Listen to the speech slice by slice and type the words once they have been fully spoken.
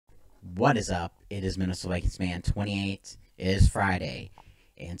What is up? It is Minnesota Vikings Man 28. It is Friday,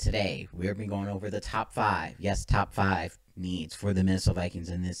 and today we'll be going over the top five. Yes, top five needs for the Minnesota Vikings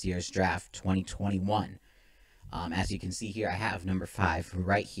in this year's draft 2021. As you can see here, I have number five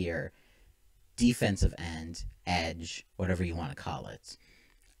right here, defensive end, edge, whatever you want to call it.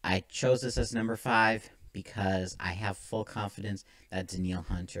 I chose this as number five because I have full confidence that Danielle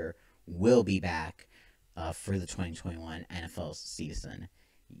Hunter will be back for the 2021 NFL season.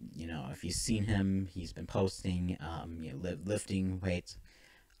 If you've seen him, he's been posting, lifting weights,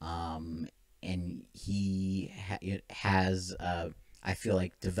 and he has, I feel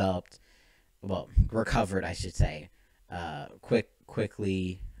like, recovered, I should say,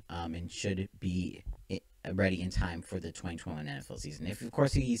 quickly, and should be ready in time for the 2021 NFL season. If, of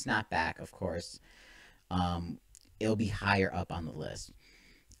course, he's not back, of course, it'll be higher up on the list,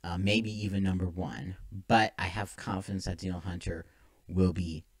 maybe even number one. But I have confidence that Daniel Hunter will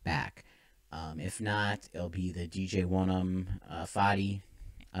be back. If not, it'll be the DJ Wonum Fadi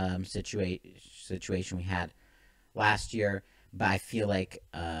situation we had last year. But I feel like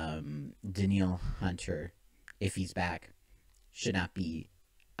Daniel Hunter, if he's back, should not be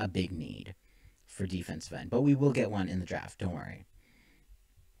a big need for defensive end. But we will get one in the draft, don't worry.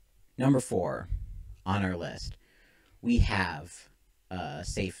 Number four on our list, we have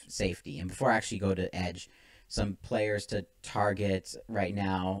safety. And before I actually go to edge, some players to target right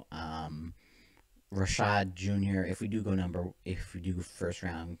now. Rashad Jr. If we do first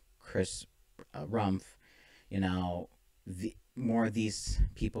round, Chris Rumpf. More of these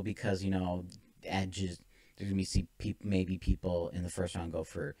people because edges. There's gonna be maybe people in the first round go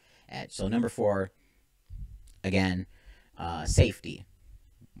for edge. So number four, again, safety.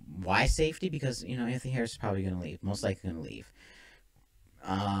 Why safety? Because Anthony Harris is probably gonna leave. Most likely gonna leave.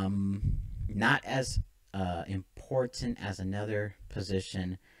 Not as important as another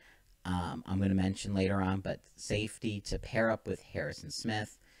position I'm going to mention later on, but safety to pair up with Harrison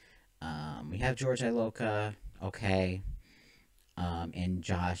Smith. We have George Iloka, okay, and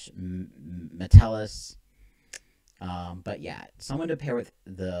Josh Metellus. But yeah, someone to pair with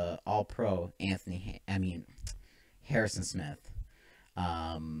the All-Pro Harrison Smith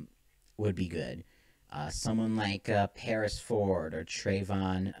would be good. Someone like Paris Ford or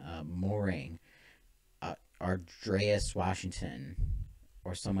Trayvon Mooring, Andreas Washington,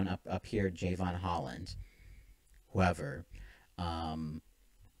 or someone up here, Javon Holland, whoever. That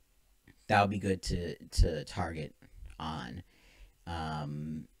would be good to target on.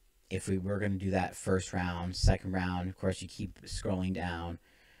 If we were going to do that first round, second round, of course, you keep scrolling down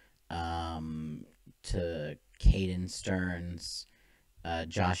to Caden Stearns,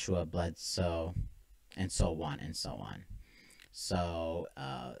 Joshua Bledsoe, and so on and so on. So,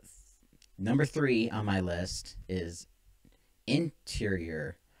 number three on my list is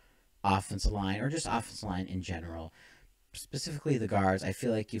interior offensive line, or just offensive line in general, specifically the guards. I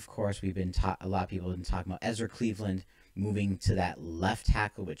feel like, of course, a lot of people have been talking about Ezra Cleveland moving to that left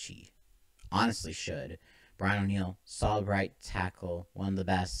tackle, which he honestly should. Brian O'Neill, solid right tackle, one of the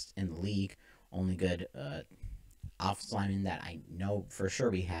best in the league, only good offensive lineman that I know for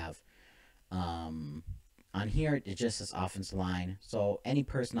sure we have. On here, it just says offensive line, so any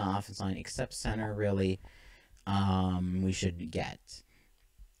person on offensive line except center, really, we should get.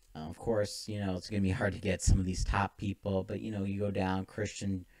 Of course, it's going to be hard to get some of these top people, but, you go down,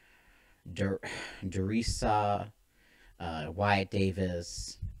 Christian Derisa, Wyatt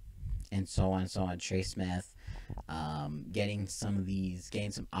Davis, and so on and so on, Trey Smith, getting some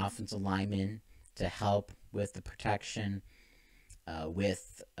offensive linemen to help with the protection,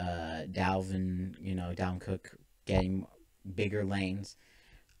 with Dalvin Cook getting bigger lanes,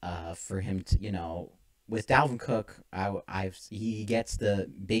 for him to, with Dalvin Cook, he gets the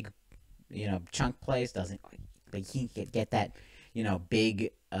big, chunk plays. Doesn't like he can get that,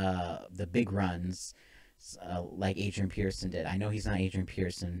 the big runs, like Adrian Pearson did. I know he's not Adrian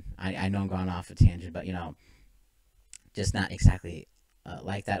Pearson. I know I'm going off a tangent, but just not exactly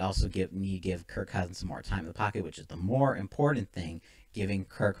like that. Also, need to give Kirk Cousins some more time in the pocket, which is the more important thing. Giving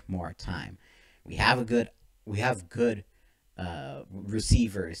Kirk more time. We have good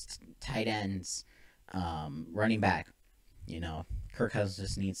receivers, tight ends. Running back, Kirk Cousins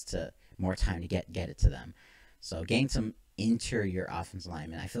just needs more time to get it to them. So gain some interior offensive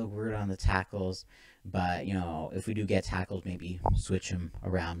linemen. I feel weird on the tackles, but if we do get tackles, maybe switch them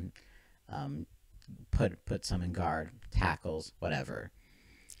around. Put some in guard, tackles, whatever.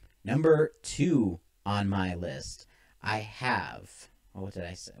 Number two on my list, I have. What did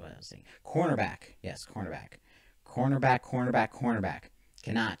I say? What I was saying? Cornerback. Yes, cornerback. Cornerback.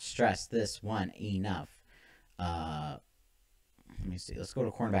 Cannot stress this one enough. let me see. Let's go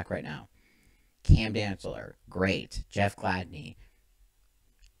to cornerback right now. Cam Dantzler, great. Jeff Gladney,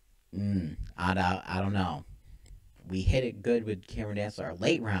 I don't know. We hit it good with Cameron Dantzler, our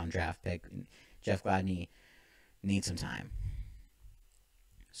late round draft pick. Jeff Gladney needs some time.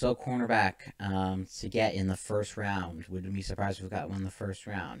 So cornerback to get in the first round. Wouldn't be surprised if we got one in the first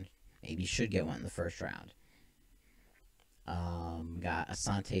round. Maybe should get one in the first round. Got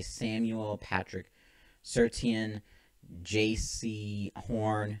Asante Samuel, Patrick Surtain, J.C.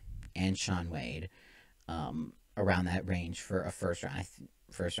 Horn, and Sean Wade. Around that range for a first round.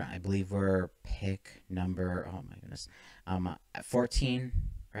 I believe we're pick number. Oh my goodness. At 14,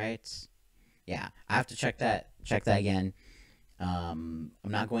 right? Yeah, I have to check that. Check that again. I'm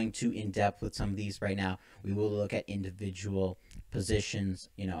not going too in depth with some of these right now. We will look at individual positions,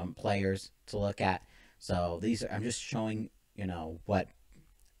 and players to look at. So I'm just showing, what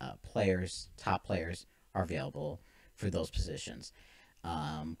top players are available for those positions.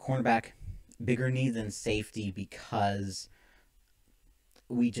 Cornerback, bigger need than safety because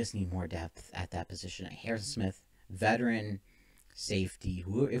we just need more depth at that position. Harrison Smith, veteran safety.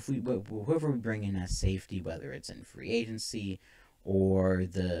 Whoever we bring in as safety, whether it's in free agency or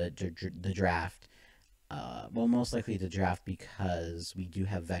the draft, most likely the draft because we do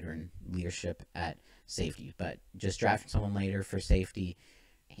have veteran leadership at safety. But just drafting someone later for safety,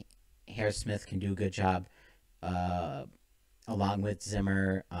 Harris Smith can do a good job, along with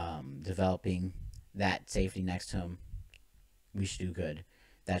Zimmer, developing that safety next to him. We should do good.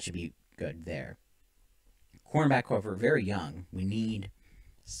 That should be good there. Cornerback, however, very young. We need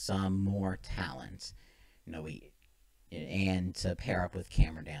some more talent. And to pair up with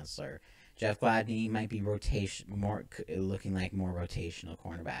Cameron Dantzler. Jeff Gladney might be looking like more rotational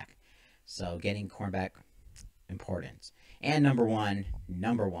cornerback. So getting cornerback, important. And number one,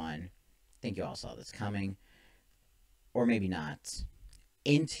 I think you all saw this coming, or maybe not.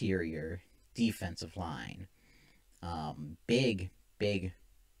 Interior defensive line. Big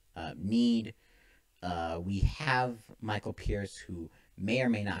need. We have Michael Pierce, who may or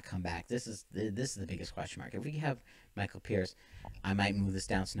may not come back. This is the biggest question mark. If we have Michael Pierce, I might move this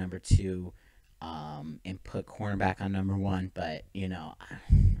down to number 2, and put cornerback on number 1. But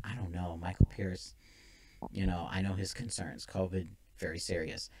I don't know. Michael Pierce, I know his concerns. COVID, very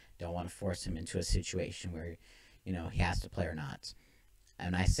serious. Don't want to force him into a situation where he has to play or not.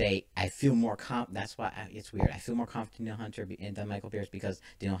 And I say I feel more that's why it's weird. I feel more confident in Danielle Hunter than Michael Pierce because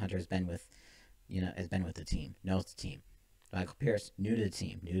Danielle Hunter has been with the team, knows the team. Michael Pierce, new to the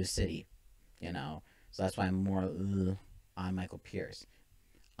team, new to the city, So that's why I'm more on Michael Pierce.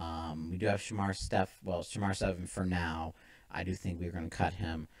 We do have Shamar Stephen for now. I do think we're going to cut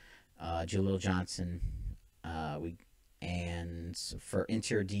him. Jaleel Johnson, and for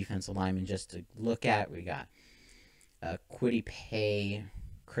interior defensive lineman, just to look at, we got Kwity Paye,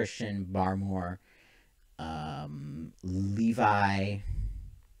 Christian Barmore, Levi,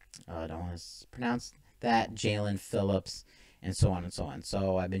 I don't want to pronounce that, Jalen Phillips, and so on and so on.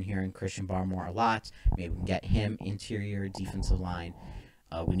 So I've been hearing Christian Barmore a lot. Maybe we can get him interior defensive line.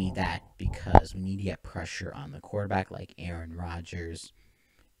 We need that because we need to get pressure on the quarterback like Aaron Rodgers.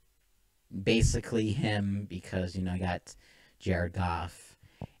 Basically him because, I got Jared Goff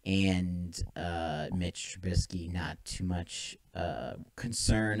and Mitch Trubisky. Not too much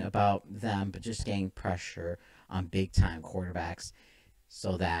concern about them, but just getting pressure on big-time quarterbacks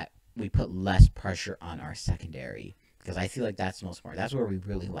so that we put less pressure on our secondary. Because I feel like that's the most important. That's where we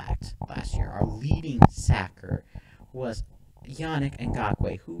really lacked last year. Our leading sacker was Yannick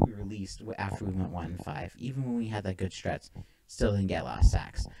Ngakoue, who we released after we went 1-5. Even when we had that good stretch, still didn't get a lot of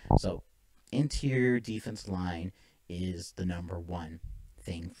sacks. So interior defense line is the number one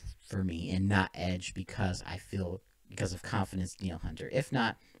thing for me, and not edge because of confidence in Danielle Hunter. If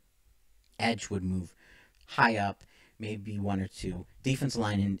not, edge would move high up, maybe 1 or 2. Defense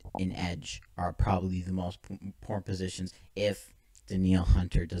line and edge are probably the most important positions if Danielle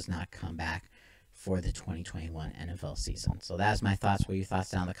Hunter does not come back for the 2021 NFL season. So that's my thoughts. What are your thoughts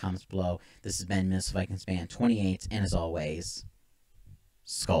down in the comments below? This has been Miss Vikings Fan 28, and as always,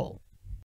 Skull.